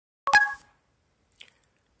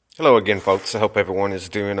Hello again, folks. I hope everyone is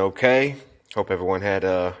doing okay. Hope everyone had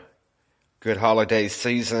a good holiday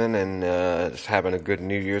season and is having a good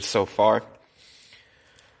New Year so far.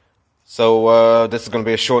 So this is going to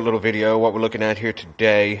be a short little video. What we're looking at here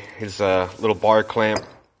today is a little bar clamp,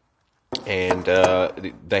 and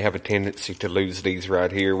they have a tendency to lose these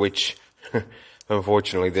right here, which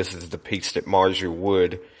unfortunately this is the piece that mars your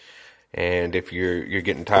wood. And if you're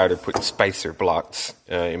getting tired of putting spacer blocks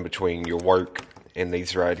in between your work and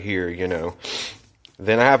these right here,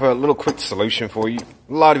 then I have a little quick solution for you.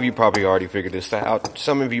 A lot of you probably already figured this out.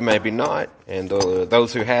 Some of you maybe not, and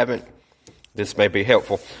those who haven't, this may be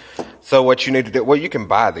helpful. So what you need to do, well, you can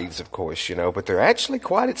buy these, of course, but they're actually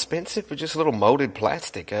quite expensive for just a little molded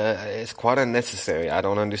plastic. It's quite unnecessary. I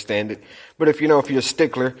don't understand it. But if you're a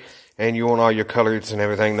stickler and you want all your colors and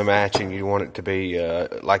everything to match, and you want it to be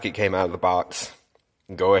like it came out of the box,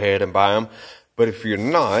 go ahead and buy them. But if you're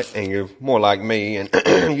not, and you're more like me, and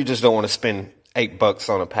you just don't want to spend $8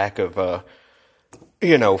 on a pack of, 4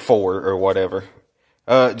 or whatever,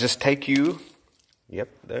 just take you, yep,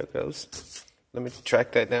 there it goes. Let me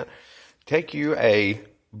track that down. Take you a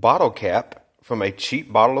bottle cap from a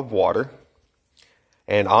cheap bottle of water.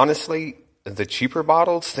 And honestly, the cheaper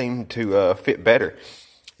bottles seem to fit better.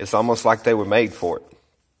 It's almost like they were made for it.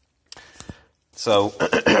 So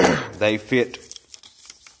they fit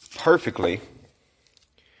perfectly.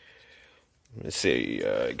 Let's see,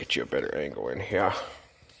 get you a better angle in here.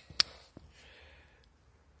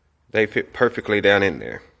 They fit perfectly down in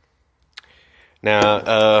there.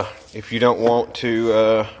 Now, if you don't want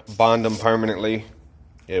to bond them permanently,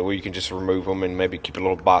 well, you can just remove them and maybe keep a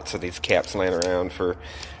little box of these caps laying around for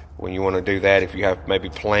when you want to do that. If you have maybe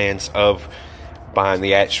plans of buying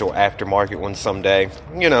the actual aftermarket one someday,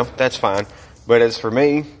 that's fine. But as for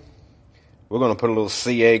me, we're going to put a little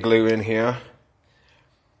CA glue in here.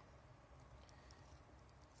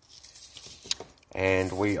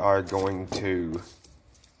 And we are going to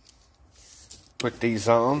put these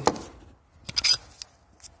on.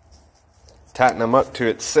 Tighten them up to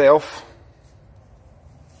itself,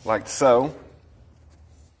 like so.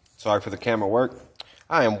 Sorry for the camera work.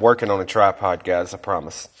 I am working on a tripod, guys, I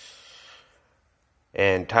promise.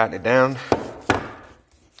 And tighten it down,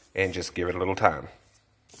 and just give it a little time.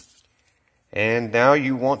 And now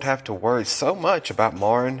you won't have to worry so much about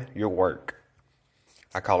marring your work.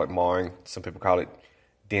 I call it marring. Some people call it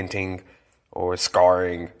denting or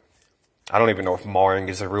scarring. I don't even know if marring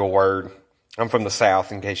is a real word. I'm from the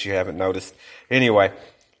South, in case you haven't noticed. Anyway,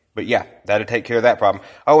 but yeah, that'll take care of that problem.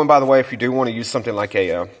 Oh, and by the way, if you do want to use something like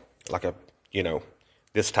a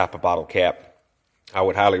this type of bottle cap, I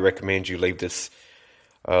would highly recommend you leave this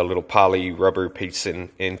little poly rubber piece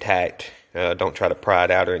intact. Don't try to pry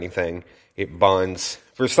it out or anything. It bonds,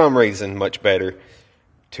 for some reason, much better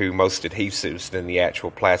to most adhesives than the actual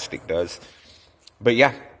plastic does. But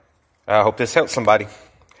yeah, I hope this helps somebody.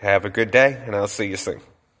 Have a good day, and I'll see you soon.